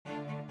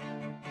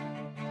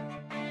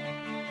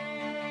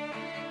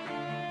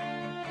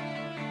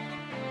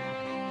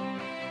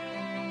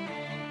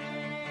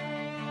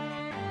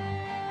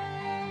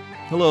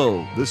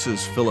Hello, this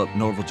is Philip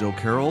Norville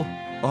Carroll,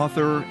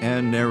 author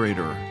and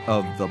narrator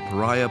of the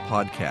Pariah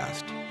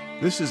podcast.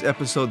 This is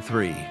episode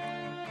 3,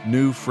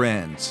 New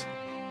Friends.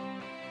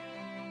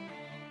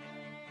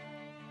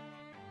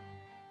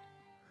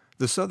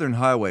 The Southern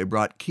Highway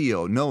brought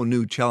Keo no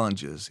new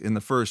challenges in the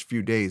first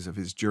few days of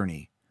his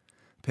journey.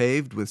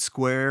 Paved with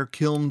square,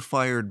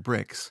 kiln-fired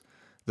bricks,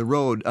 the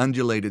road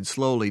undulated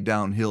slowly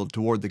downhill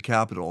toward the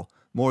capital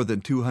more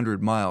than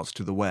 200 miles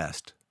to the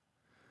west.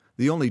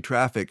 The only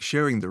traffic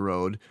sharing the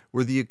road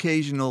were the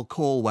occasional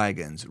coal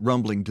wagons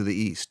rumbling to the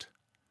east.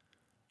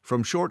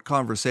 From short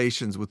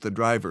conversations with the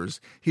drivers,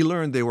 he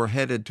learned they were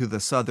headed to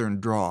the southern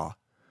draw,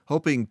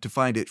 hoping to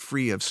find it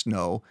free of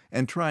snow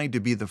and trying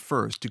to be the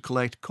first to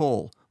collect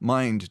coal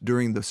mined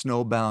during the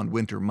snowbound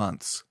winter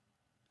months.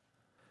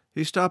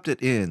 He stopped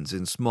at inns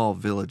in small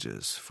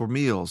villages for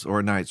meals or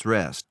a night's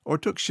rest, or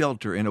took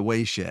shelter in a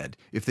wayshed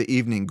if the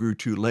evening grew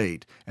too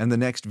late and the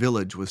next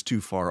village was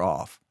too far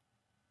off.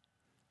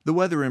 The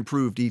weather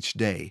improved each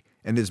day,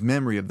 and his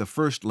memory of the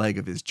first leg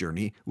of his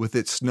journey, with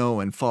its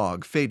snow and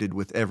fog, faded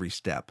with every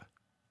step.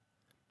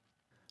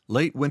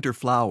 Late winter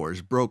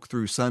flowers broke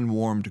through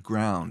sun-warmed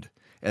ground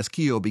as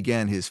Keo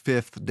began his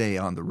 5th day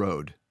on the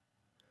road.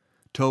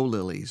 Tow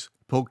lilies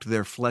poked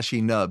their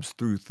fleshy nubs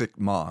through thick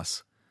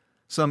moss.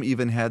 Some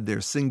even had their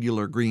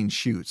singular green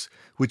shoots,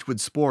 which would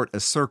sport a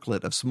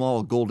circlet of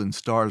small golden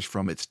stars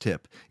from its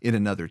tip in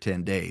another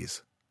 10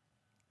 days.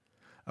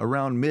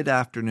 Around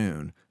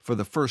mid-afternoon, for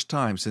the first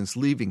time since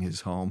leaving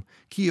his home,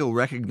 Keo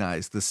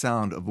recognized the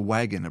sound of a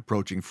wagon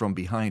approaching from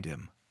behind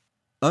him.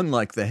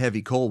 Unlike the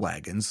heavy coal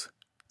wagons,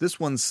 this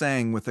one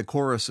sang with a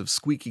chorus of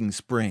squeaking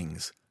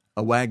springs,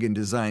 a wagon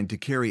designed to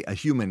carry a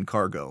human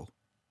cargo.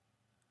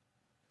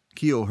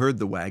 Keo heard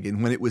the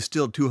wagon when it was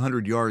still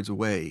 200 yards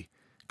away,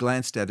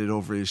 glanced at it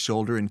over his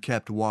shoulder, and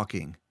kept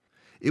walking.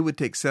 It would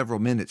take several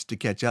minutes to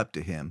catch up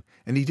to him,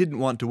 and he didn't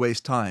want to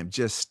waste time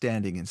just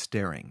standing and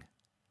staring.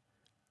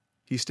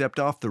 He stepped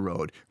off the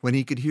road when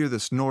he could hear the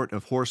snort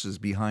of horses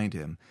behind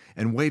him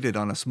and waited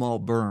on a small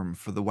berm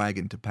for the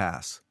wagon to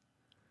pass.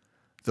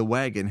 The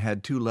wagon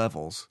had 2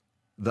 levels.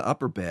 The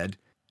upper bed,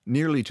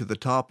 nearly to the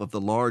top of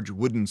the large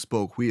wooden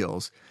spoke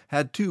wheels,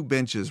 had 2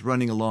 benches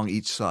running along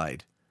each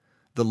side.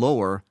 The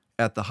lower,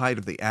 at the height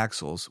of the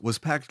axles, was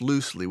packed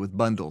loosely with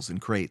bundles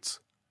and crates.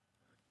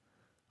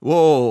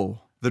 "Whoa!"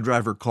 the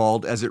driver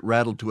called as it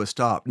rattled to a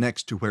stop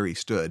next to where he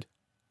stood.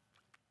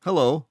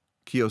 "Hello,"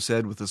 Keo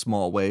said with a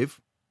small wave.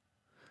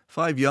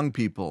 5 young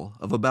people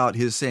of about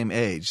his same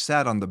age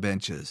sat on the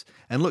benches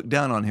and looked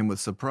down on him with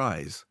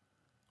surprise.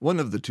 One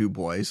of the 2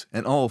 boys,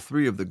 and all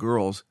 3 of the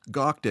girls,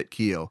 gawked at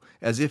Keo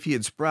as if he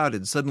had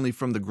sprouted suddenly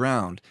from the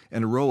ground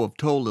and a row of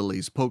tow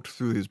lilies poked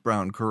through his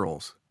brown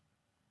curls.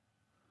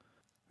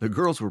 The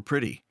girls were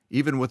pretty,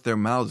 even with their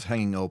mouths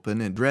hanging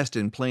open and dressed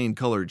in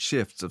plain-colored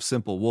shifts of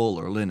simple wool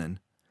or linen.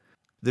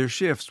 Their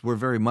shifts were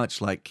very much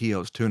like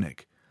Keo's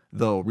tunic,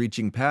 though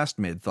reaching past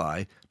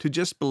mid-thigh to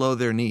just below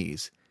their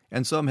knees,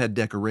 and some had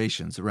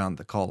decorations around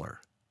the collar.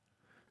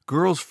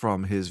 Girls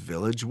from his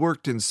village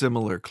worked in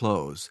similar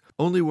clothes,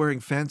 only wearing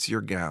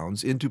fancier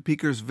gowns into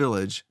Peaker's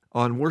village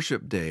on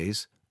worship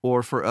days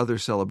or for other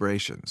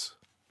celebrations.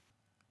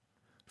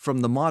 From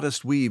the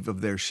modest weave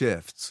of their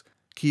shifts,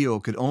 Keo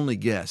could only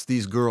guess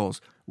these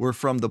girls were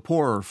from the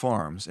poorer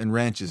farms and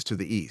ranches to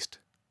the east.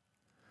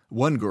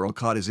 One girl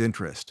caught his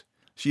interest.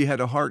 She had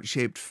a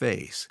heart-shaped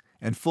face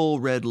and full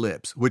red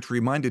lips, which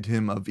reminded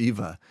him of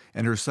Eva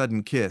and her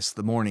sudden kiss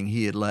the morning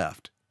he had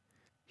left.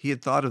 He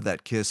had thought of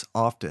that kiss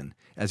often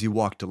as he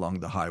walked along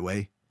the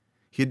highway.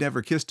 He had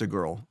never kissed a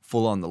girl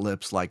full on the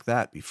lips like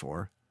that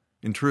before.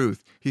 In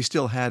truth, he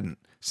still hadn't,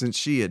 since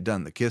she had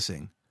done the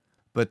kissing.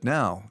 But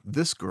now,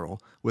 this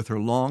girl, with her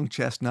long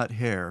chestnut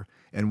hair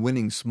and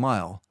winning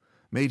smile,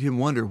 made him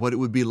wonder what it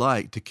would be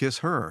like to kiss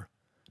her,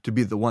 to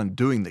be the one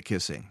doing the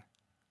kissing.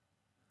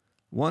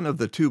 One of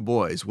the 2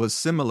 boys was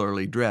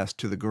similarly dressed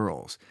to the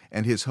girls,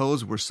 and his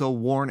hose were so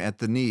worn at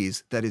the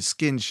knees that his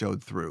skin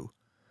showed through.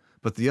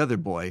 But the other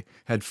boy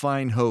had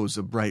fine hose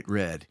of bright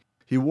red.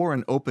 He wore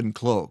an open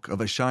cloak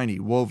of a shiny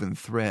woven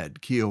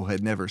thread Keo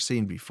had never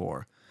seen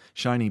before,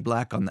 shiny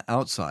black on the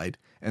outside,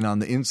 and on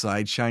the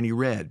inside shiny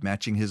red,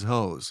 matching his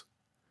hose.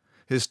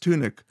 His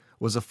tunic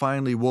was a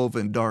finely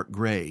woven dark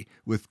gray,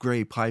 with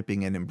gray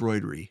piping and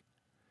embroidery.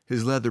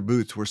 His leather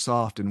boots were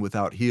soft and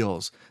without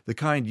heels, the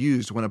kind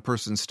used when a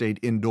person stayed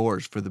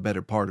indoors for the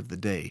better part of the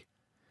day.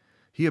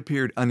 He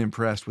appeared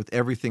unimpressed with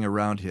everything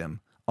around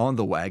him, on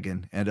the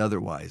wagon and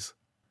otherwise.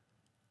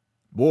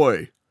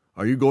 "Boy,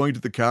 are you going to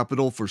the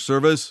capital for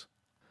service?"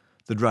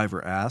 the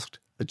driver asked,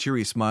 a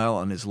cheery smile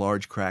on his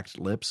large cracked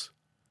lips.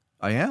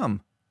 "I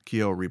am,"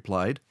 Keo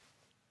replied.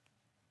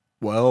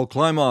 "Well,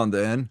 climb on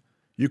then.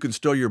 You can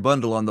stow your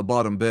bundle on the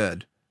bottom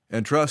bed.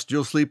 And trust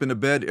you'll sleep in a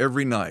bed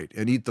every night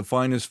and eat the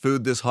finest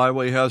food this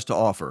highway has to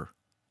offer."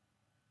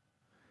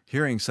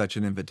 Hearing such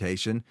an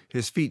invitation,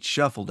 his feet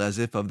shuffled as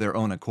if of their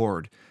own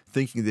accord,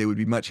 thinking they would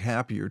be much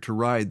happier to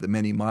ride the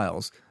many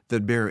miles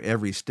than bear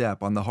every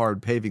step on the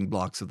hard paving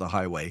blocks of the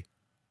highway.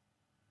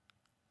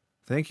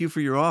 "Thank you for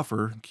your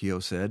offer," Keo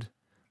said,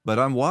 but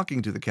I'm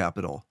walking to the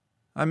capital.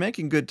 I'm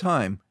making good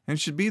time and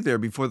should be there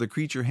before the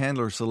creature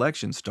handler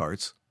selection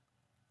starts."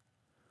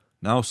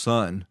 "Now,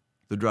 son,"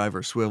 the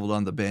driver swiveled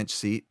on the bench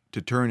seat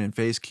to turn and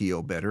face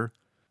Keo better.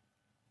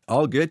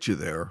 "I'll get you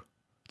there.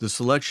 The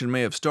selection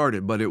may have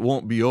started, but it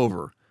won't be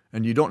over,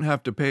 and you don't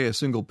have to pay a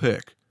single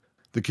pick.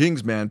 The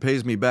King's man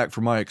pays me back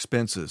for my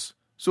expenses,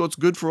 so it's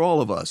good for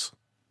all of us."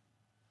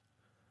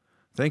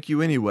 "Thank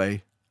you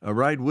anyway. A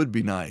ride would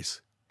be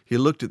nice." He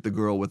looked at the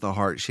girl with the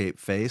heart-shaped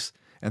face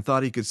and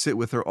thought he could sit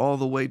with her all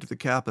the way to the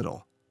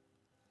capital.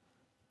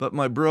 "But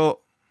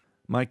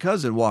my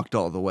cousin walked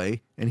all the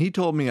way, and he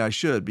told me I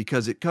should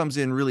because it comes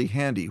in really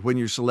handy when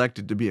you're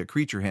selected to be a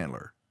creature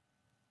handler."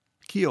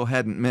 Keo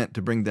hadn't meant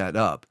to bring that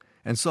up,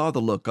 and saw the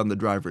look on the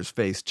driver's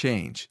face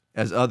change,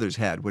 as others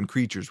had when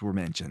creatures were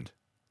mentioned.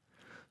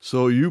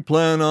 "So you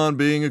plan on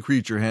being a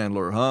creature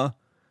handler, huh?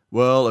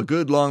 Well, a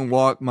good long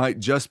walk might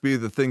just be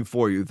the thing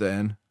for you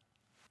then."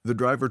 The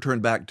driver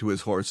turned back to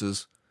his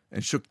horses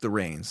and shook the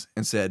reins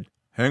and said,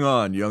 "Hang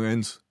on,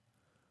 young'uns."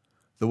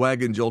 The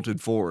wagon jolted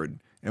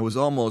forward and was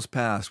almost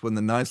past when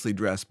the nicely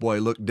dressed boy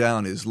looked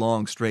down his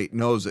long, straight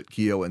nose at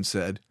Keo and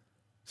said,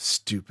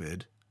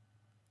 "Stupid."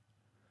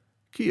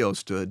 Keo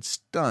stood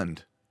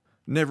stunned.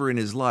 Never in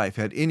his life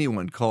had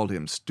anyone called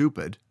him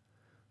stupid.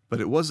 But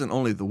it wasn't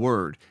only the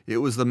word, it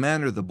was the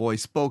manner the boy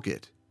spoke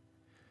it.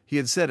 He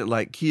had said it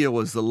like Keo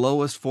was the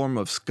lowest form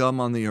of scum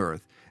on the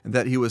earth, and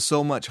that he was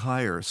so much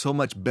higher, so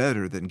much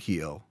better than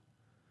Keo.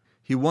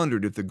 He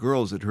wondered if the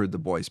girls had heard the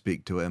boy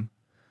speak to him.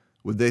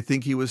 Would they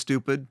think he was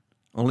stupid,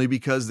 only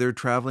because their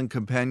traveling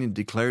companion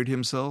declared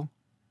him so?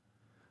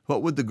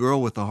 What would the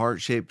girl with the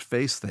heart-shaped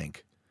face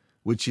think?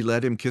 Would she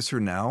let him kiss her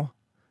now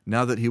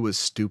that he was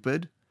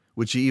stupid?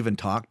 Would she even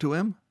talk to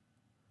him?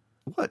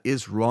 "What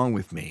is wrong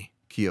with me?"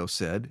 Keo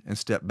said, and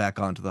stepped back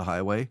onto the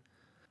highway.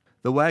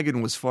 The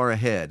wagon was far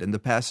ahead, and the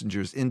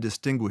passengers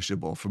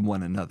indistinguishable from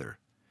one another.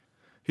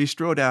 He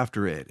strode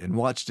after it and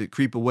watched it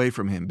creep away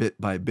from him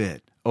bit by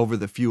bit over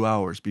the few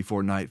hours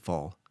before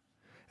nightfall.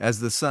 As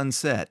the sun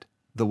set,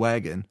 the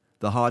wagon,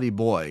 the haughty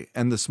boy,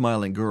 and the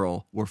smiling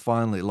girl were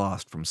finally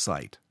lost from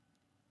sight.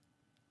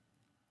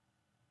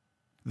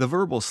 The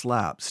verbal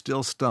slap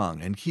still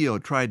stung, and Keo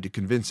tried to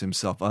convince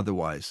himself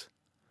otherwise.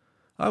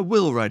 "I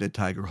will ride a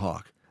tiger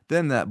hawk.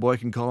 Then that boy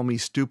can call me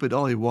stupid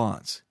all he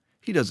wants.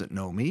 He doesn't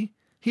know me.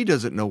 He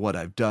doesn't know what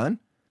I've done.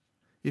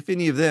 If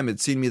any of them had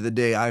seen me the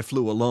day I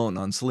flew alone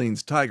on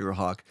Celine's tiger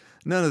hawk,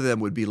 none of them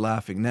would be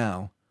laughing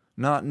now.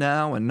 Not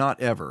now and not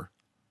ever."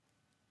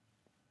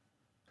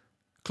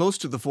 Close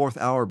to the 4th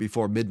hour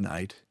before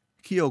midnight,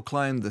 Keo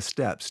climbed the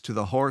steps to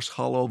the Horse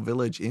Hollow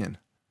Village Inn.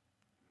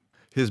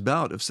 His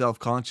bout of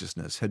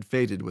self-consciousness had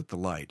faded with the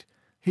light.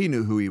 He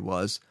knew who he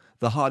was,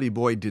 the haughty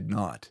boy did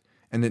not,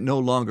 and it no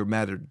longer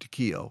mattered to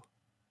Keo.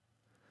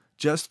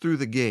 Just through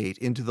the gate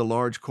into the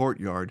large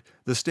courtyard,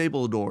 the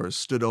stable doors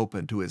stood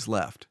open to his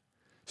left.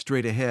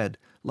 Straight ahead,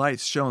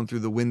 lights shone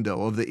through the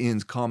window of the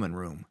inn's common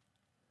room.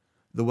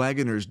 The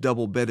wagoner's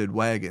double-bedded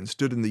wagon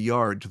stood in the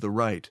yard to the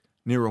right,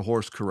 near a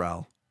horse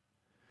corral.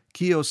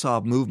 Keo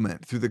saw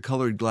movement through the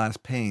colored glass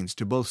panes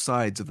to both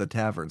sides of the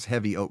tavern's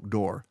heavy oak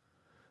door.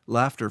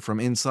 Laughter from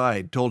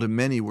inside told him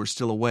many were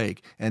still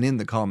awake and in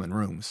the common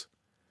rooms.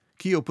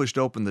 Keo pushed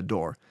open the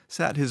door,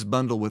 sat his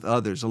bundle with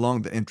others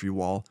along the entry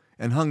wall,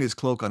 and hung his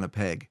cloak on a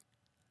peg.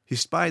 He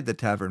spied the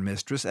tavern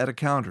mistress at a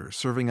counter,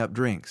 serving up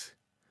drinks.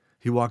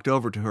 He walked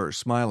over to her,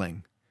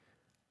 smiling.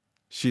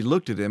 She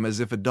looked at him as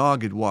if a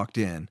dog had walked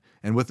in,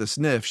 and with a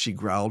sniff she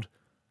growled,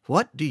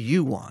 "What do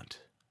you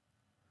want?"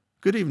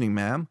 "Good evening,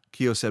 ma'am,"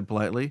 Keo said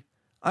politely.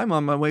 "I'm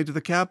on my way to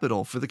the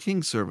capital for the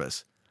king's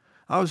service.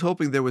 I was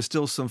hoping there was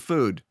still some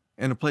food,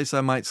 and a place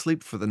I might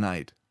sleep for the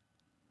night."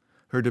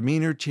 Her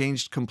demeanor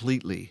changed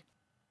completely.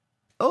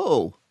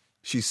 "Oh,"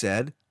 she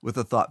said, with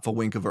a thoughtful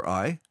wink of her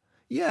eye.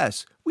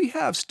 "Yes, we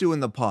have stew in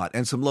the pot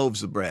and some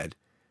loaves of bread.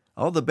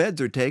 All the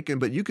beds are taken,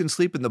 but you can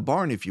sleep in the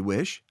barn if you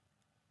wish."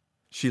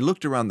 She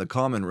looked around the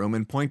common room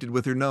and pointed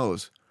with her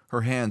nose,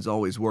 her hands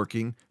always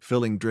working,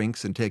 filling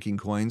drinks and taking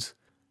coins.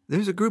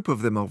 "There's a group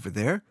of them over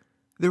there.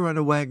 They're on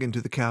a wagon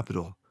to the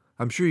capital.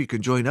 I'm sure you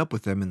can join up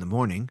with them in the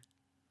morning."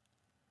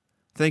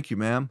 "Thank you,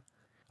 ma'am.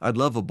 I'd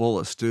love a bowl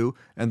of stew,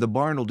 and the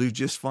barn will do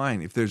just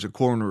fine if there's a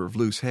corner of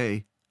loose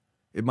hay.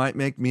 It might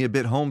make me a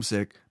bit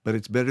homesick, but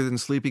it's better than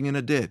sleeping in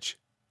a ditch."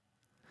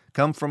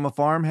 "Come from a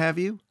farm, have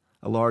you?"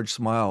 A large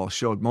smile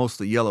showed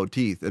mostly yellow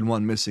teeth and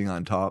one missing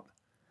on top.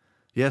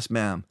 "Yes,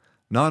 ma'am.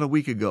 Not a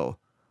week ago.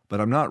 But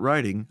I'm not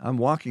riding. I'm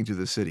walking to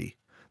the city.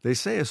 They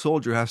say a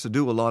soldier has to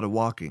do a lot of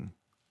walking."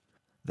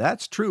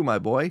 "That's true, my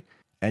boy,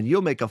 and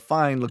you'll make a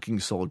fine-looking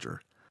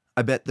soldier.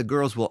 I bet the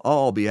girls will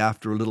all be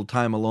after a little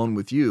time alone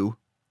with you."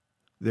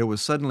 There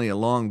was suddenly a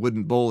long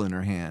wooden bowl in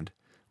her hand.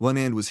 One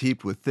end was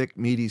heaped with thick,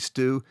 meaty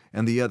stew,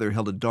 and the other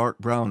held a dark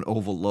brown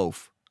oval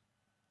loaf.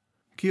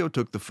 Keo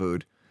took the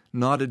food,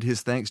 nodded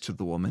his thanks to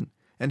the woman,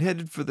 and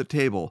headed for the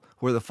table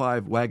where the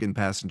 5 wagon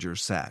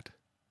passengers sat.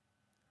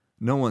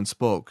 No one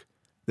spoke.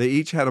 They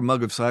each had a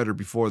mug of cider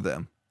before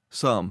them,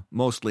 some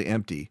mostly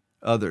empty,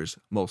 others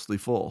mostly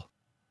full.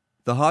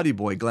 The haughty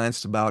boy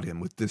glanced about him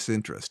with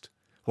disinterest.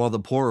 while the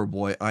poorer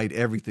boy eyed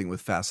everything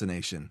with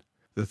fascination.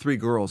 The three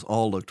girls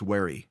all looked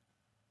wary.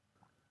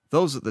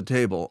 Those at the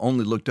table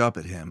only looked up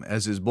at him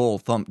as his bowl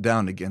thumped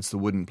down against the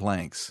wooden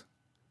planks.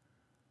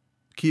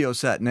 Keo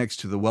sat next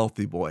to the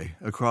wealthy boy,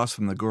 across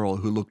from the girl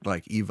who looked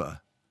like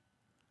Eva.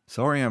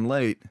 "Sorry I'm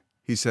late,"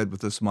 he said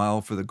with a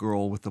smile for the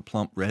girl with the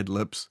plump red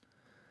lips.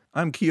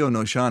 "I'm Keo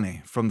no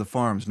Shane, from the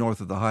farms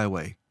north of the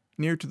highway,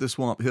 near to the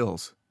swamp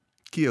hills."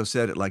 Keo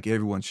said it like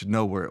everyone should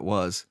know where it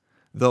was,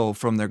 though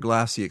from their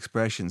glassy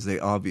expressions they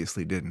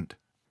obviously didn't.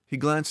 He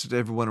glanced at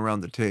everyone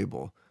around the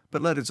table,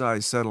 but let his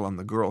eyes settle on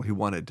the girl he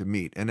wanted to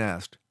meet and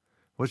asked,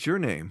 "What's your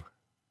name?"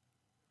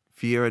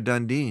 "Fiera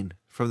Dundeen,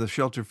 from the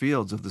shelter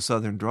fields of the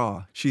southern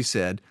draw," she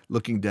said,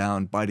 looking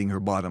down, biting her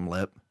bottom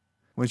lip.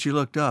 When she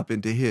looked up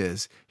into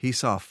his, he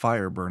saw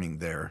fire burning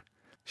there.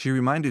 She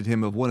reminded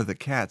him of one of the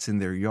cats in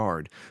their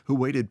yard, who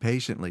waited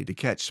patiently to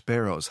catch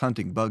sparrows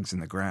hunting bugs in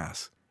the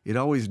grass. It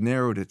always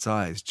narrowed its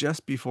eyes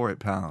just before it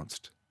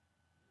pounced.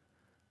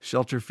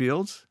 "Shelter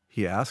fields?"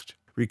 he asked,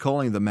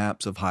 recalling the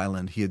maps of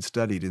Highland he had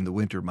studied in the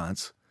winter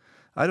months.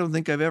 "I don't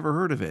think I've ever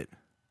heard of it."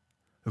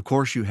 "Of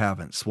course you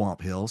haven't,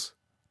 Swamp Hills,"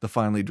 the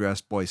finely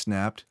dressed boy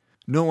snapped.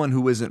 "No one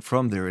who isn't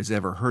from there has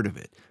ever heard of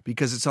it,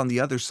 because it's on the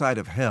other side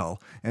of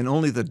hell, and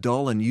only the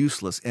dull and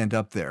useless end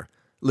up there,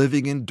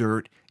 living in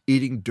dirt,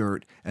 eating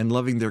dirt, and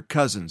loving their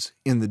cousins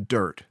in the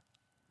dirt."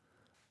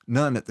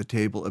 None at the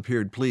table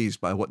appeared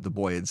pleased by what the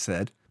boy had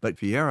said, but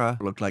Fiera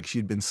looked like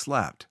she'd been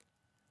slapped.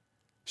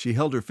 She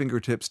held her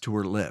fingertips to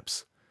her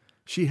lips.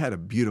 She had a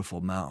beautiful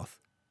mouth.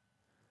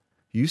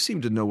 "You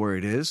seem to know where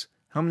it is.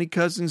 How many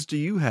cousins do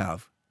you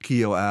have?"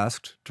 Keo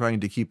asked, trying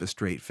to keep a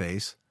straight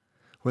face.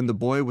 When the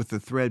boy with the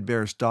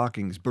threadbare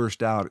stockings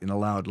burst out in a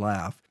loud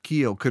laugh,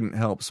 Keo couldn't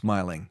help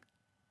smiling.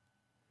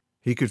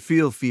 He could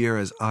feel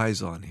Fiera's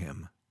eyes on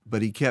him,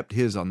 but he kept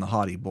his on the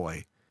haughty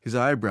boy, his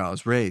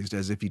eyebrows raised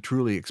as if he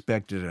truly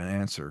expected an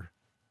answer.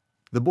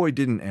 The boy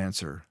didn't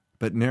answer,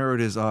 but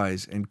narrowed his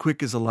eyes, and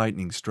quick as a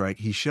lightning strike,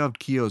 he shoved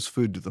Keo's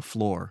food to the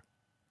floor.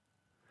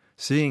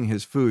 Seeing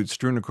his food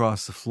strewn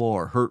across the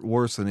floor hurt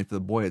worse than if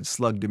the boy had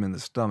slugged him in the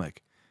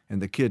stomach,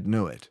 and the kid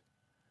knew it.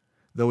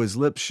 Though his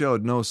lips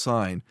showed no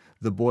sign,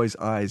 the boy's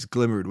eyes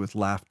glimmered with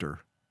laughter.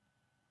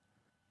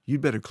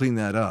 "You'd better clean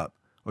that up,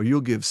 or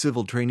you'll give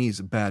civil trainees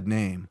a bad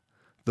name,"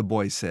 the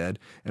boy said,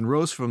 and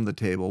rose from the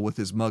table with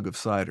his mug of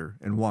cider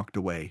and walked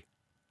away.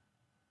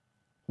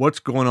 "What's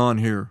going on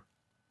here?"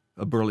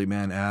 a burly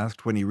man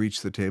asked when he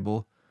reached the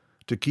table.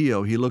 To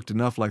Keo, he looked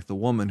enough like the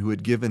woman who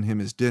had given him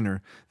his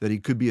dinner that he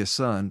could be a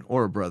son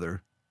or a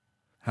brother.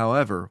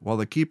 However, while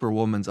the keeper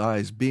woman's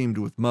eyes beamed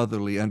with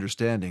motherly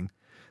understanding,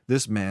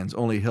 this man's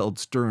only held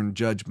stern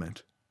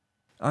judgment.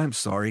 "I'm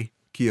sorry,"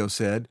 Keo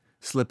said,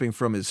 slipping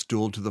from his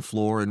stool to the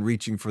floor and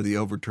reaching for the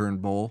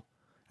overturned bowl.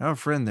 "Our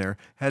friend there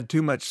had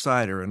too much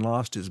cider and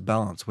lost his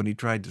balance when he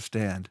tried to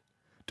stand.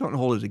 Don't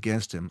hold it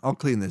against him. I'll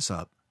clean this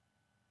up."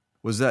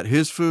 "Was that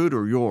his food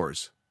or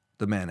yours?"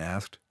 the man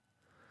asked.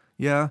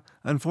 "Yeah,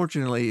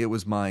 unfortunately it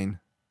was mine."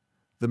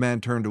 The man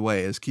turned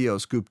away as Keo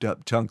scooped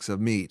up chunks of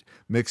meat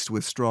mixed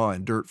with straw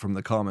and dirt from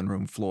the common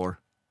room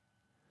floor.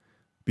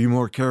 "Be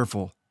more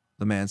careful,"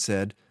 the man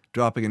said,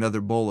 dropping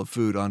another bowl of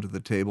food onto the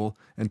table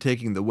and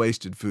taking the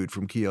wasted food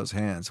from Keo's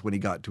hands when he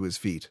got to his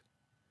feet.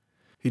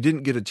 He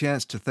didn't get a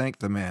chance to thank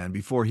the man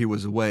before he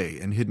was away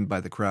and hidden by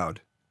the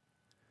crowd.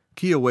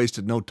 Keo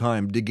wasted no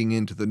time digging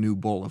into the new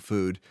bowl of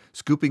food,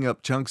 scooping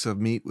up chunks of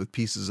meat with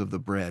pieces of the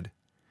bread.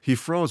 He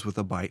froze with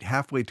a bite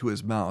halfway to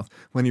his mouth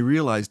when he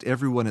realized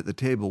everyone at the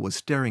table was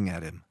staring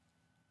at him.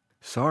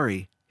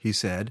 "Sorry," he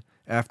said,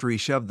 after he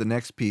shoved the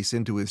next piece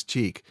into his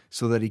cheek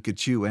so that he could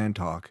chew and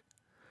talk.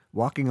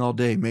 "Walking all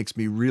day makes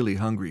me really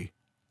hungry."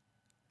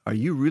 "Are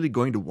you really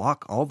going to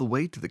walk all the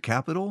way to the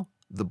capital?"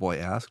 the boy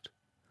asked.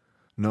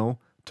 "No,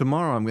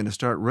 tomorrow I'm going to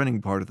start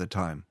running part of the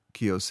time,"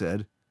 Keo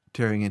said,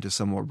 tearing into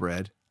some more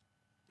bread.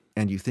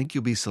 "And you think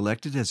you'll be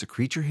selected as a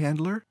creature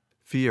handler?"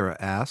 Fiera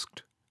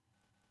asked.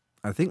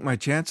 "I think my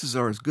chances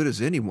are as good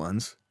as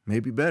anyone's,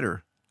 maybe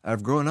better.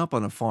 I've grown up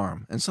on a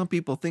farm, and some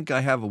people think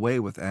I have a way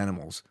with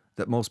animals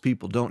that most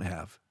people don't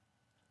have."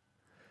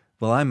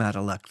 "Well, I'm out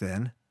of luck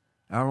then.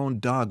 Our own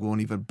dog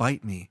won't even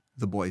bite me,"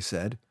 the boy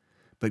said.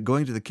 "But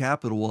going to the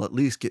capital will at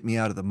least get me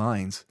out of the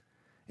mines.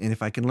 And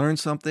if I can learn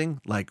something,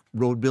 like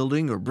road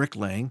building or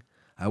bricklaying,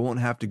 I won't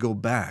have to go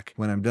back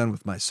when I'm done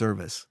with my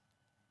service."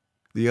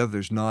 The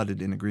others nodded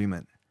in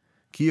agreement.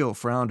 Keo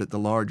frowned at the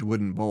large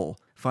wooden bowl,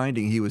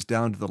 finding he was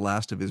down to the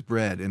last of his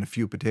bread and a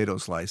few potato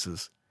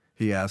slices.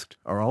 He asked,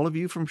 "Are all of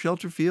you from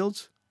Shelter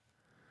Fields?"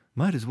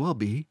 "Might as well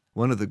be,"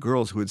 one of the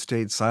girls who had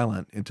stayed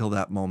silent until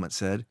that moment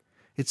said.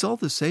 "It's all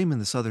the same in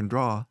the southern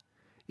draw.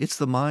 It's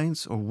the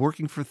mines or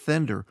working for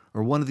Thender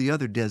or one of the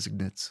other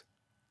designates."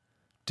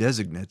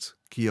 "Designates?"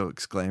 Keo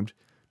exclaimed.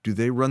 "Do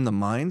they run the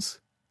mines?"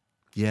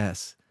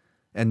 "Yes,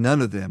 and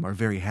none of them are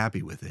very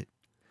happy with it."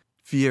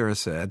 Fiera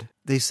said,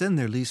 "They send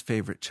their least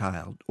favorite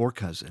child or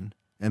cousin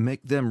and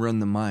make them run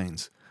the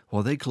mines,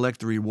 while they collect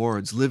the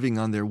rewards living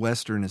on their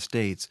western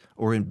estates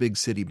or in big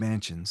city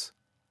mansions."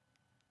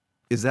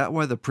 "Is that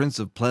why the Prince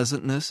of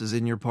Pleasantness is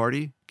in your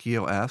party?"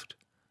 Keo asked.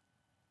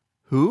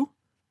 Who?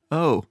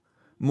 Oh,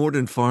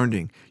 Morden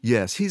Farnding.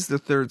 Yes, he's the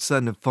third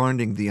son of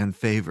Farnding the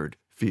Unfavored,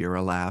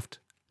 Fiera laughed.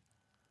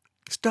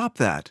 Stop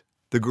that,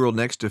 the girl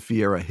next to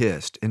Fiera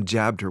hissed and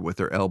jabbed her with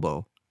her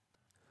elbow.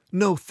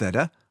 No,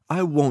 Theta,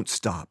 I won't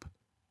stop.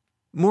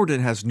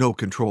 Morden has no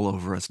control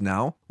over us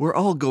now. We're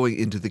all going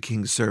into the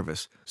king's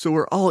service, so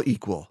we're all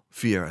equal,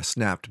 Fiera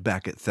snapped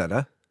back at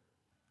Theta.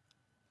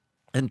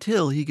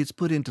 Until he gets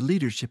put into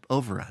leadership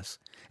over us,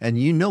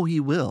 and you know he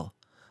will.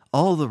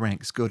 All the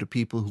ranks go to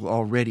people who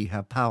already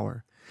have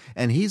power,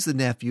 and he's the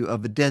nephew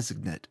of a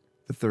designate,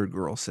 the third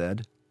girl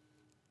said.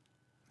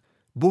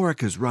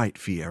 Borika's right,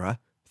 Fiera,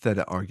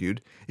 Theta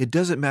argued. It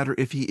doesn't matter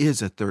if he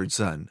is a third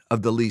son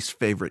of the least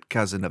favorite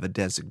cousin of a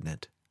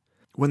designate.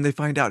 When they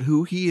find out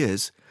who he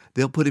is,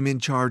 they'll put him in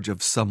charge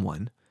of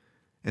someone,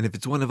 and if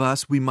it's one of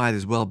us, we might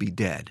as well be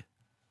dead.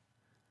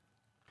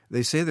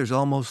 They say there's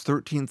almost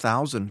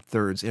 13,000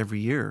 thirds every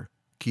year,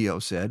 Keo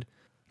said.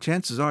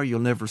 Chances are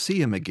you'll never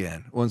see him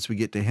again once we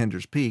get to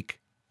Hender's Peak.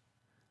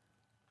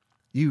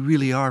 You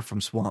really are from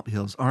Swamp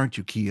Hills, aren't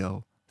you,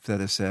 Keo?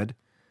 Theta said.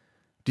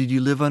 Did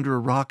you live under a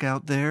rock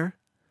out there?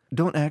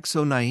 Don't act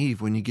so naive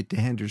when you get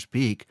to Hender's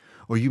Peak,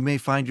 or you may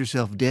find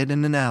yourself dead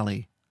in an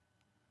alley.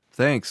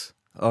 Thanks.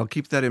 I'll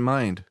keep that in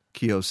mind,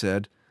 Keo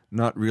said,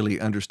 not really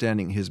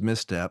understanding his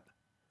misstep.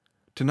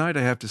 Tonight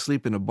I have to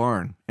sleep in a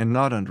barn, and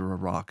not under a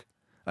rock.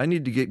 I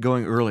need to get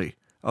going early.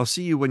 I'll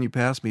see you when you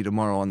pass me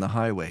tomorrow on the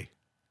highway.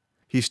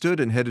 He stood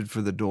and headed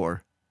for the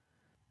door.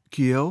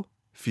 Keo?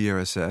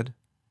 Fiera said.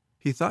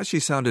 He thought she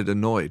sounded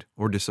annoyed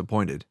or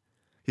disappointed.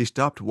 He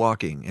stopped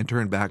walking and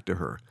turned back to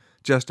her,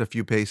 just a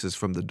few paces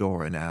from the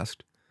door, and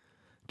asked,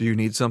 Do you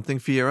need something,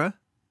 Fiera?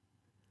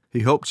 He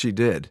hoped she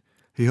did.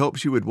 He hoped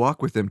she would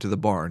walk with him to the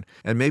barn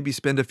and maybe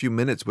spend a few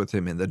minutes with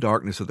him in the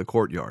darkness of the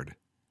courtyard.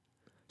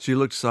 She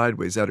looked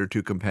sideways at her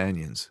two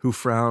companions, who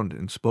frowned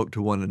and spoke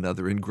to one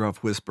another in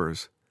gruff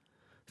whispers.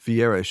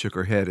 Fiera shook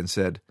her head and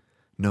said,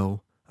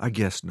 No, I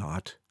guess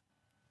not.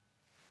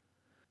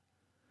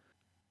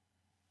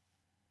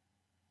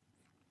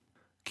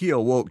 Keo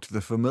woke to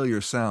the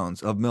familiar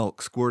sounds of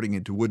milk squirting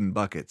into wooden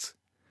buckets.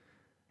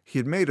 He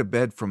had made a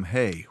bed from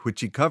hay,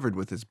 which he covered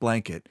with his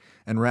blanket,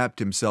 and wrapped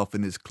himself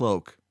in his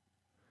cloak.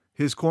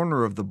 His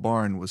corner of the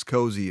barn was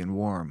cozy and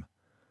warm.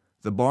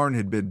 The barn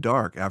had been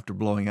dark after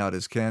blowing out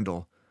his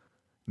candle.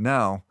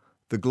 Now,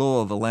 the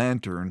glow of a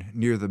lantern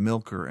near the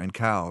milker and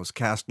cows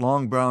cast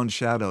long brown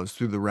shadows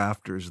through the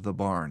rafters of the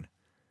barn.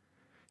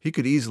 He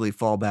could easily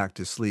fall back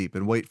to sleep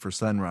and wait for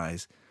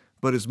sunrise,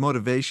 but his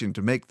motivation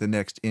to make the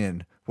next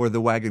inn, where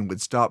the wagon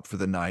would stop for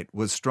the night,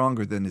 was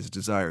stronger than his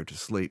desire to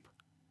sleep.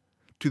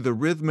 To the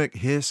rhythmic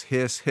hiss,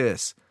 hiss,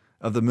 hiss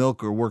of the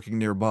milker working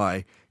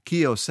nearby,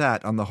 Keo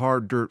sat on the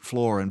hard dirt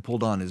floor and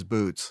pulled on his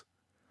boots.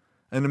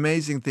 An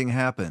amazing thing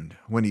happened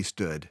when he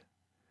stood.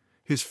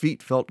 His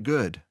feet felt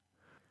good.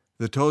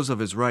 The toes of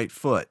his right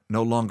foot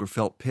no longer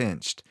felt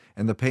pinched,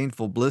 and the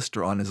painful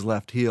blister on his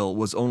left heel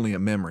was only a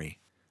memory.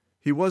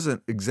 He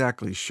wasn't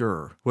exactly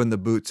sure when the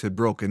boots had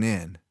broken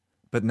in,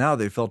 but now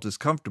they felt as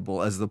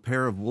comfortable as the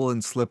pair of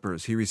woolen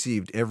slippers he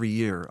received every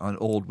year on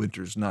old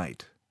winter's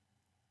night.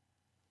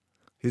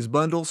 His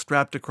bundle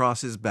strapped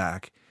across his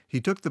back, he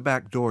took the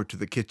back door to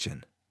the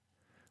kitchen.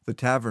 The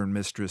tavern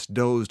mistress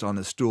dozed on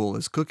a stool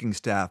as cooking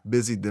staff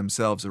busied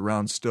themselves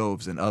around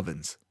stoves and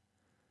ovens.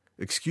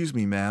 "Excuse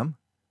me, ma'am,"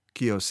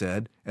 Keo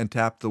said, and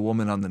tapped the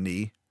woman on the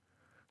knee.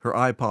 Her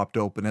eye popped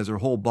open as her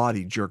whole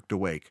body jerked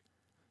awake.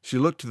 She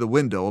looked to the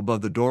window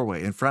above the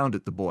doorway and frowned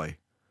at the boy.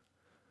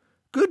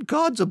 "Good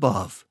gods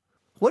above!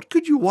 What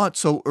could you want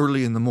so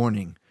early in the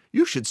morning?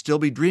 You should still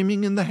be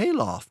dreaming in the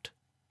hayloft."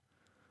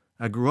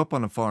 "I grew up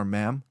on a farm,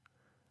 ma'am.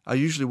 I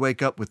usually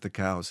wake up with the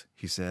cows,"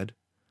 he said.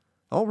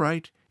 "All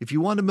right. If you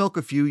want to milk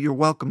a few, you're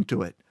welcome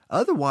to it.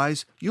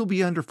 Otherwise, you'll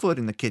be underfoot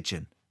in the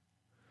kitchen."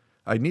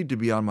 "I need to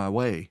be on my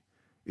way.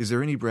 Is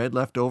there any bread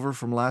left over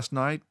from last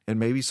night, and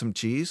maybe some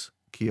cheese?"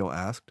 Keo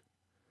asked.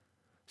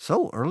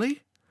 "So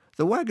early?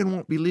 The wagon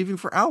won't be leaving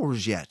for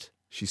hours yet,"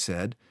 she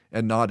said,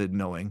 and nodded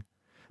knowing.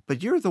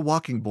 "But you're the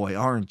walking boy,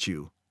 aren't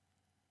you?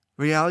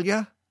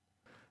 Realia?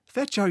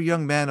 Fetch our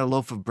young man a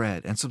loaf of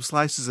bread and some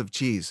slices of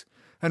cheese,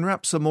 and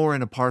wrap some more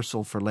in a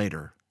parcel for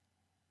later."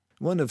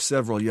 One of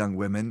several young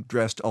women,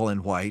 dressed all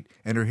in white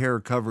and her hair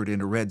covered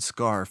in a red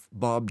scarf,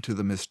 bobbed to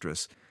the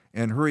mistress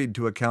and hurried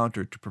to a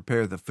counter to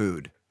prepare the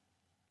food.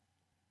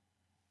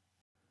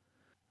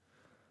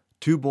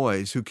 Two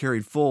boys, who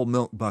carried full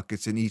milk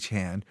buckets in each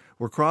hand,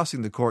 were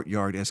crossing the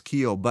courtyard as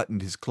Keo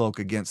buttoned his cloak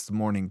against the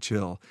morning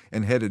chill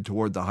and headed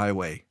toward the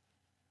highway.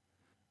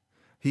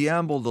 He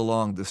ambled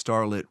along the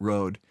starlit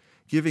road,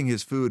 giving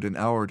his food an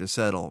hour to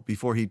settle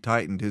before he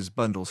tightened his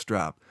bundle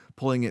strap,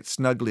 pulling it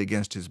snugly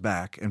against his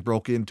back, and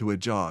broke into a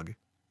jog.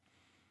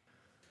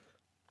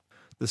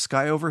 The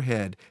sky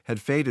overhead had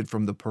faded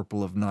from the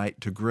purple of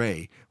night to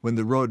gray when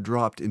the road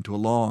dropped into a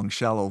long,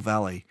 shallow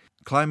valley,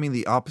 climbing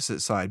the opposite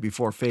side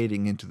before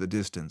fading into the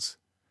distance.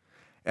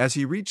 As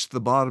he reached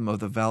the bottom of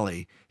the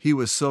valley, he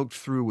was soaked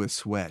through with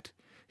sweat.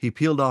 He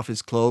peeled off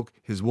his cloak,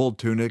 his wool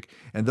tunic,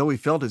 and though he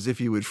felt as if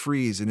he would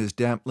freeze in his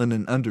damp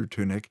linen under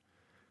tunic,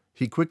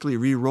 He quickly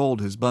re-rolled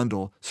his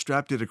bundle,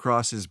 strapped it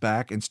across his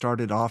back, and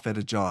started off at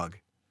a jog.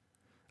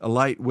 A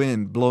light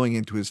wind blowing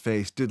into his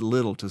face did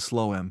little to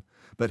slow him,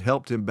 but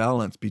helped him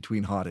balance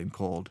between hot and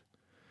cold.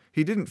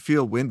 He didn't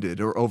feel winded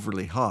or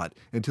overly hot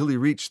until he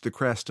reached the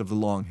crest of the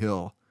long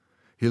hill.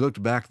 He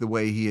looked back the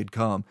way he had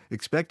come,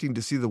 expecting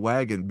to see the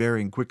wagon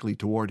bearing quickly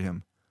toward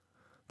him.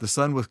 The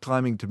sun was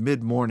climbing to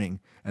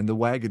mid-morning, and the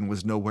wagon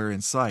was nowhere in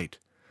sight,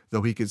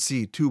 though he could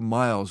see 2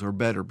 miles or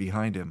better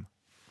behind him.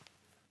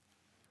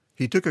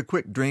 He took a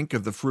quick drink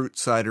of the fruit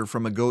cider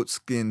from a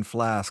goatskin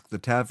flask the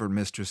tavern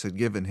mistress had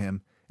given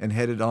him and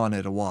headed on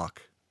at a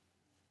walk.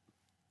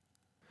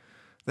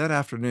 That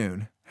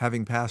afternoon,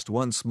 having passed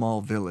one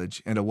small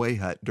village and a way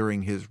hut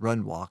during his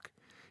run walk,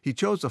 he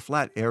chose a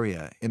flat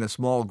area in a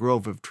small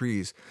grove of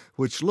trees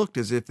which looked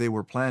as if they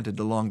were planted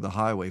along the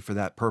highway for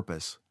that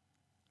purpose.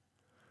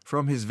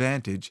 From his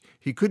vantage,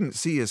 he couldn't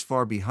see as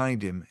far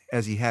behind him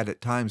as he had at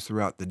times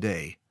throughout the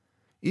day.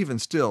 Even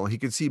still, he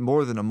could see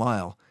more than a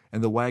mile,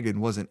 and the wagon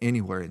wasn't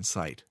anywhere in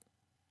sight.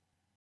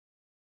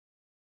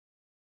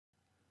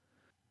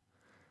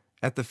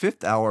 At the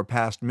 5th hour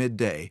past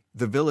midday,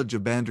 the village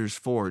of Bander's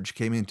Forge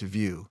came into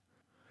view.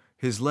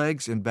 His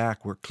legs and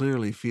back were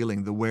clearly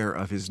feeling the wear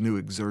of his new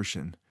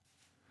exertion.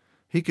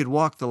 He could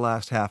walk the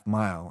last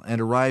half-mile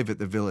and arrive at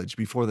the village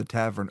before the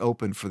tavern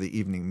opened for the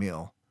evening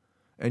meal.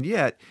 And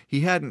yet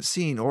he hadn't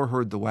seen or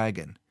heard the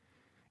wagon.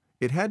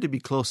 It had to be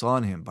close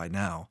on him by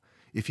now.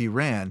 If he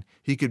ran,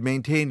 he could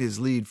maintain his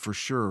lead for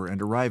sure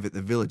and arrive at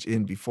the village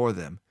inn before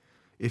them.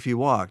 If he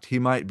walked, he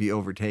might be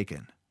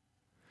overtaken.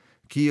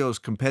 Keogh's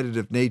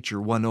competitive nature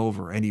won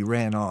over, and he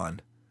ran on.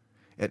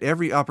 At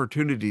every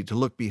opportunity to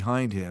look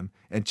behind him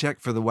and check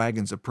for the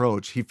wagon's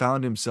approach, he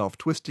found himself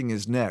twisting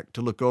his neck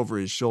to look over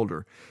his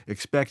shoulder,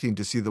 expecting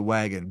to see the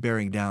wagon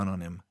bearing down on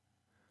him.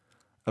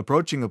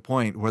 Approaching a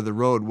point where the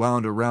road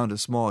wound around a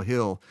small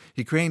hill,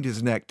 he craned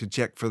his neck to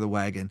check for the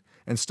wagon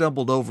and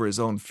stumbled over his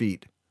own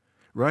feet,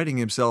 righting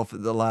himself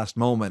at the last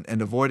moment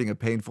and avoiding a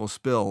painful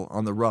spill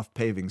on the rough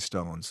paving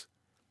stones.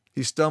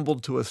 He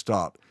stumbled to a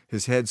stop,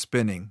 his head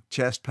spinning,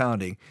 chest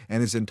pounding, and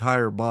his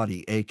entire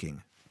body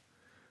aching.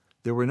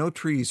 There were no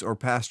trees or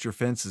pasture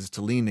fences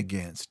to lean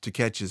against to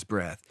catch his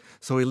breath,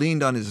 so he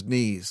leaned on his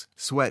knees,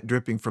 sweat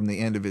dripping from the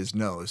end of his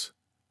nose.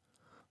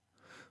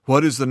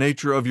 "What is the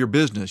nature of your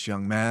business,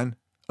 young man?"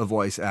 a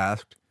voice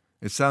asked.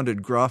 It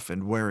sounded gruff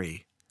and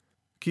wary.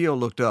 Keogh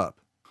looked up.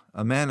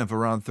 A man of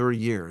around 30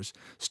 years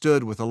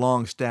stood with a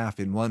long staff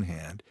in one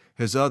hand,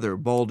 his other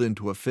balled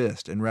into a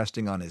fist and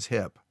resting on his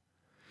hip.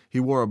 He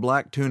wore a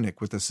black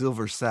tunic with a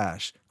silver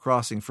sash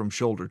crossing from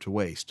shoulder to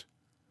waist.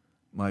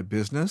 "My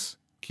business?"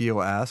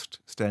 Keogh asked,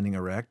 standing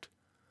erect.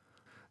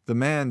 The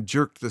man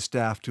jerked the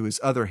staff to his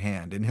other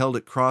hand and held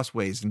it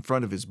crossways in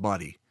front of his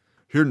body.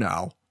 "Here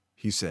now,"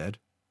 he said,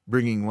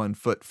 bringing one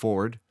foot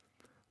forward.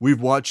 "We've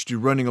watched you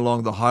running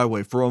along the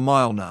highway for a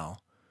mile now,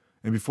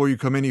 and before you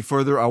come any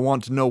further, I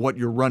want to know what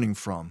you're running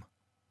from."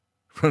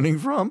 "Running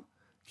from?"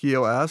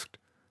 Keogh asked.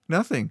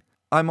 "Nothing.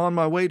 I'm on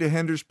my way to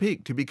Hender's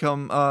Peak to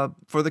become,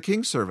 for the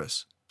King's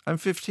service. I'm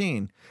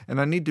 15, and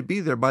I need to be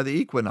there by the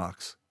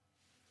equinox."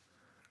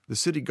 The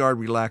city guard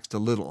relaxed a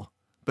little,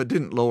 but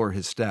didn't lower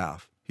his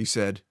staff. He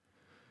said,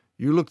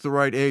 "You look the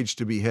right age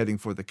to be heading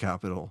for the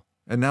capital,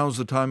 and now's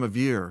the time of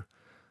year.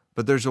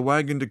 But there's a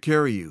wagon to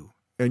carry you,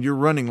 and you're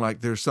running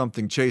like there's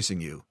something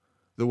chasing you,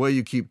 the way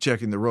you keep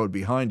checking the road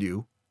behind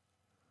you."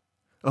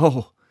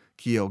 "Oh,"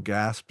 Keogh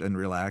gasped and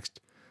relaxed.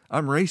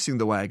 "I'm racing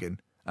the wagon.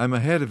 I'm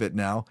ahead of it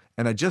now,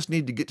 and I just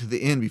need to get to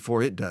the inn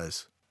before it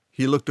does."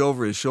 He looked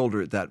over his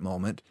shoulder at that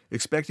moment,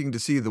 expecting to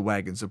see the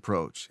wagon's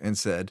approach, and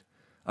said,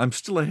 "I'm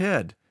still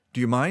ahead. Do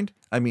you mind?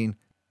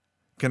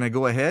 Can I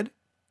go ahead?"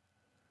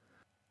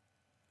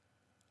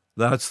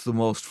 "That's the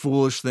most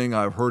foolish thing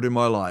I've heard in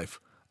my life.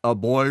 A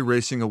boy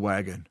racing a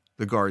wagon,"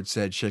 the guard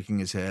said, shaking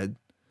his head.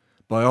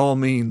 "By all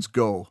means,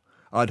 go.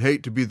 I'd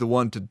hate to be the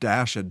one to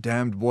dash a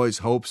damned boy's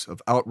hopes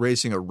of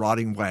outracing a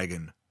rotting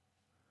wagon."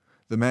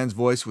 The man's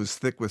voice was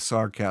thick with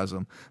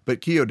sarcasm,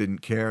 but Keogh didn't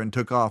care and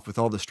took off with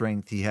all the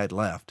strength he had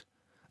left.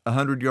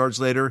 100 yards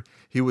later,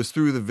 he was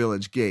through the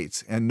village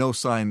gates and no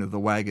sign of the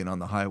wagon on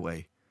the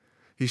highway.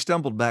 He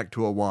stumbled back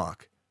to a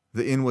walk.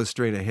 The inn was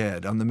straight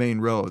ahead, on the main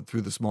road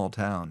through the small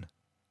town.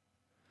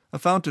 A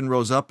fountain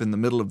rose up in the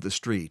middle of the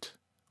street,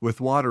 with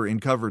water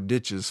in covered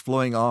ditches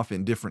flowing off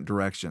in different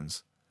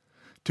directions.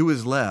 To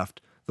his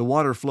left, the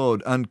water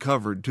flowed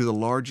uncovered to the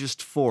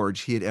largest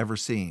forge he had ever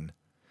seen.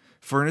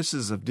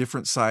 Furnaces of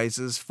different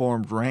sizes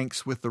formed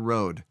ranks with the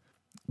road.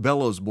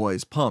 Bellows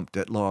boys pumped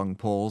at long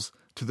poles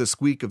to the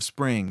squeak of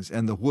springs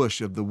and the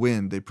whoosh of the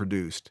wind they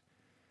produced.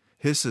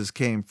 Hisses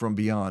came from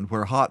beyond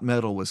where hot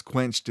metal was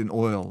quenched in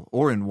oil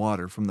or in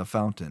water from the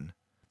fountain.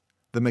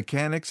 The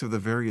mechanics of the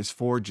various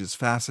forges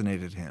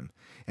fascinated him,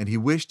 and he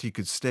wished he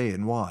could stay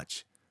and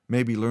watch,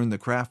 maybe learn the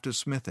craft of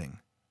smithing.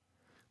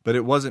 But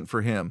it wasn't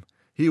for him.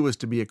 He was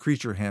to be a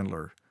creature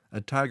handler, a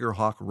tiger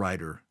hawk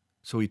rider,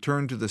 so he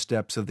turned to the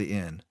steps of the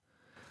inn.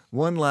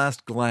 One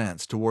last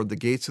glance toward the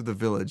gates of the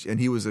village, and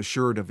he was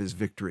assured of his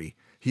victory.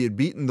 He had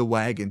beaten the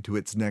wagon to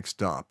its next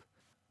stop.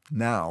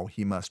 Now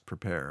he must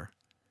prepare.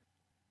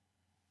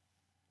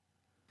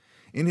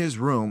 In his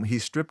room, he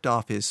stripped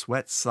off his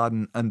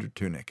sweat-sodden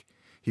undertunic.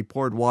 He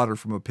poured water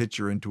from a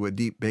pitcher into a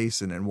deep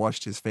basin and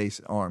washed his face,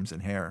 arms,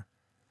 and hair.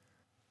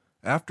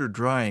 After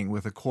drying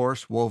with a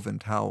coarse woven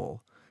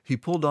towel, he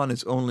pulled on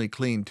his only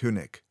clean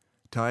tunic,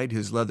 tied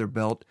his leather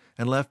belt,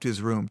 and left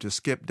his room to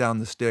skip down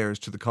the stairs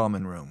to the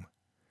common room.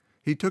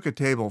 He took a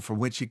table from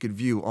which he could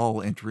view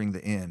all entering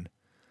the inn.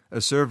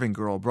 A serving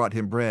girl brought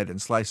him bread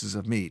and slices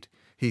of meat.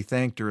 He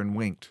thanked her and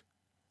winked.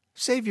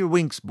 "Save your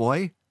winks,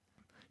 boy,"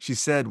 she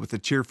said with a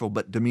cheerful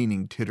but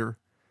demeaning titter.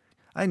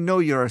 "I know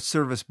you're a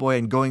service boy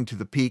and going to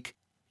the peak.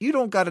 You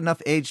don't got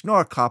enough age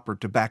nor copper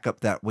to back up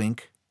that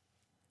wink."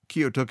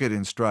 Keo took it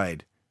in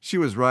stride. She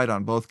was right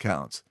on both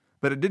counts,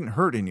 but it didn't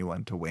hurt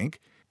anyone to wink,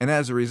 and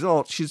as a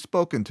result, she'd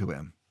spoken to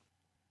him.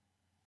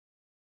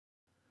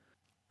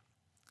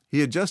 He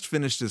had just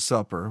finished his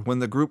supper when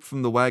the group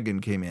from the wagon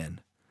came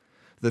in.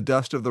 The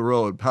dust of the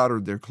road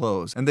powdered their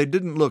clothes, and they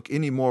didn't look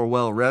any more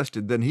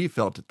well-rested than he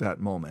felt at that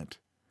moment.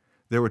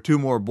 There were 2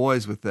 more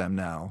boys with them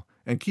now,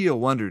 and Keo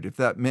wondered if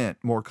that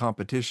meant more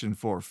competition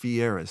for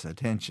Fiera's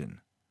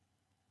attention.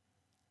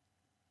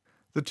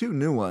 The 2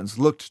 new ones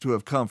looked to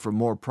have come from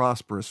more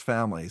prosperous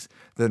families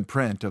than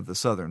Prent of the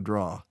southern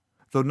draw,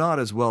 though not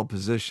as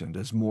well-positioned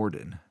as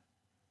Morden.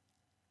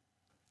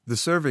 The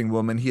serving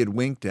woman he had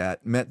winked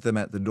at met them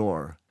at the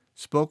door,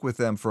 spoke with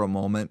them for a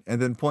moment,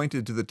 and then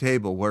pointed to the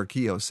table where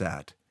Keo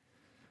sat.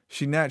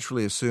 She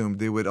naturally assumed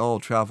they would all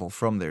travel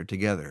from there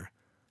together.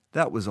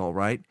 That was all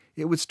right.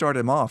 It would start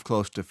him off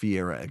close to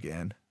Fiera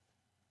again.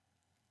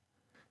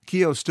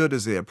 Keo stood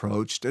as they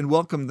approached and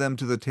welcomed them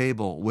to the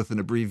table with an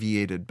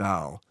abbreviated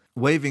bow.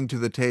 Waving to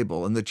the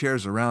table and the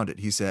chairs around it,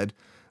 he said,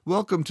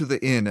 "Welcome to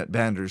the inn at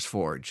Bander's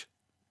Forge."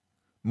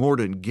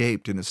 Morden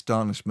gaped in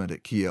astonishment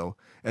at Keo,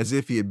 as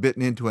if he had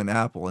bitten into an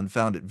apple and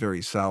found it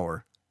very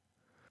sour.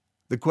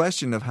 The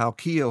question of how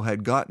Keo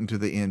had gotten to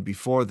the inn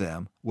before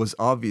them was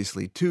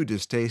obviously too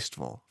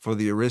distasteful for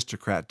the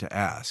aristocrat to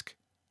ask.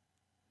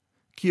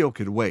 Keo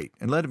could wait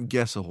and let him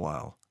guess a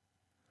while.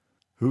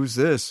 "Who's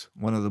this?"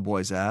 one of the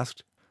boys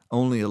asked,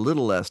 only a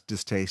little less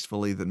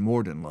distastefully than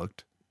Morden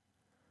looked.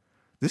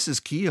 "This is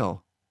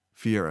Keo,"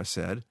 Fiera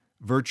said,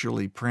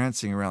 virtually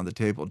prancing around the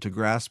table to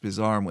grasp his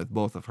arm with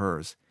both of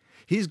hers.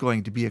 "He's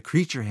going to be a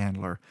creature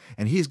handler,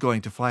 and he's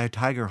going to fly a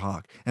tiger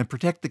hawk and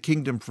protect the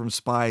kingdom from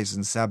spies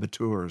and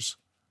saboteurs."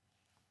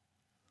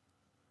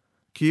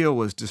 Keo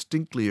was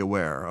distinctly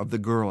aware of the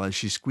girl as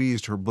she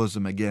squeezed her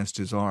bosom against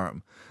his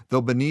arm,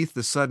 though beneath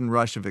the sudden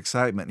rush of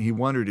excitement he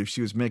wondered if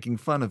she was making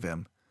fun of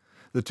him.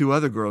 The 2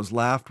 other girls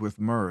laughed with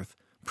mirth.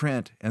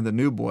 Prent and the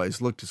new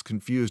boys looked as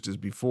confused as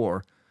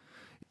before.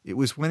 It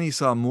was when he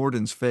saw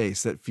Morden's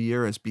face that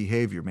Fiera's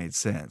behavior made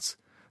sense.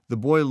 The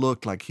boy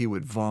looked like he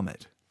would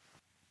vomit.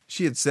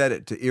 She had said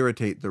it to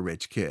irritate the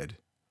rich kid.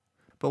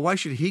 But why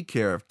should he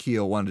care if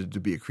Keo wanted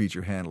to be a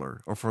creature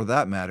handler, or for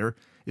that matter,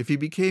 if he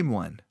became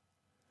one?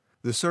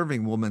 The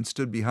serving woman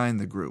stood behind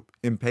the group,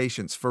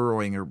 impatience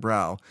furrowing her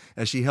brow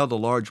as she held a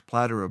large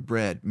platter of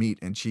bread, meat,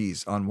 and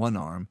cheese on one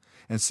arm,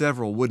 and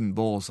several wooden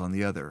bowls on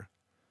the other.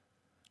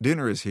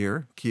 "Dinner is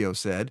here," Keo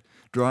said,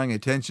 drawing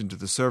attention to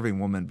the serving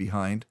woman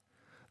behind.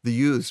 The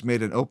youths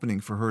made an opening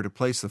for her to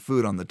place the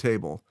food on the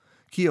table.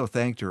 Keo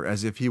thanked her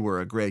as if he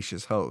were a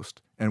gracious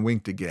host, and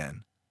winked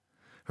again.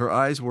 Her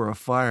eyes were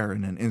afire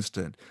in an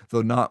instant,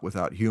 though not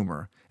without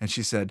humor, and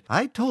she said,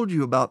 "I told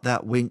you about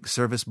that wink,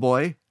 service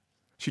boy."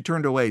 She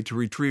turned away to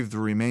retrieve the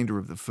remainder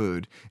of the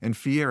food, and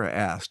Fiera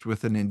asked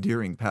with an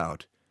endearing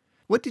pout,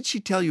 "What did she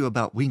tell you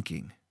about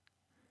winking?"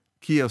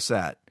 Keo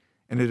sat,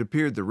 and it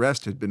appeared the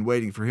rest had been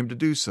waiting for him to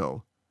do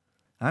so.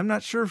 "I'm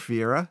not sure,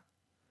 Fiera.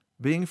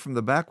 Being from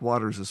the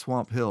backwaters of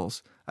Swamp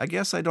Hills, I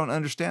guess I don't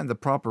understand the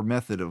proper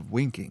method of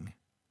winking."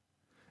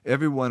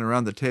 Everyone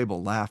around the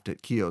table laughed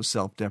at Keo's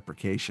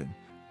self-deprecation,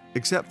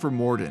 except for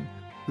Morden,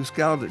 who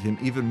scowled at him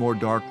even more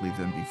darkly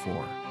than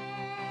before.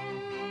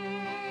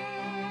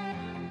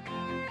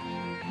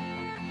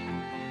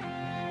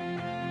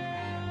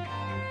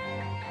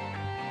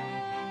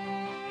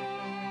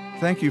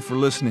 Thank you for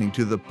listening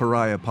to the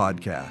Pariah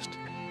podcast.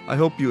 I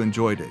hope you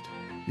enjoyed it.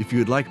 If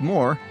you'd like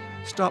more,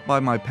 stop by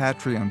my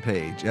Patreon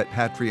page at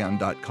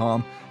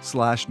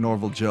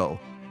patreon.com/NorvalJoe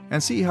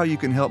and see how you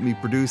can help me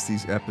produce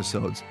these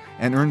episodes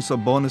and earn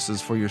some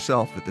bonuses for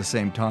yourself at the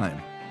same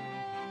time.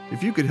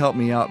 If you could help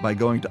me out by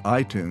going to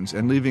iTunes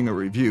and leaving a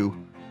review,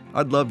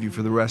 I'd love you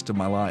for the rest of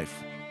my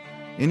life.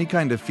 Any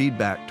kind of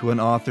feedback to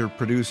an author,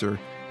 producer,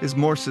 is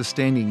more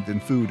sustaining than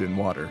food and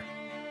water.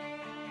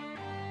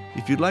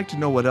 If you'd like to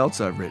know what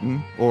else I've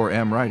written, or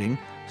am writing,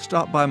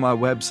 stop by my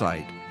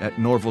website at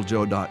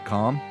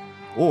norvaljoe.com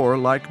or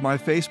like my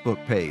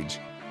Facebook page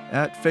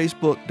at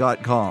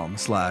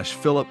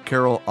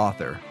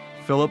facebook.com/PhilipCarrollAuthor.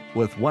 Philip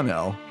with 1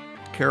 L,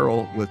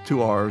 Carroll with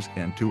 2 R's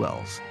and 2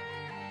 L's.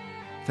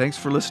 Thanks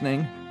for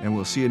listening, and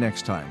we'll see you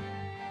next time.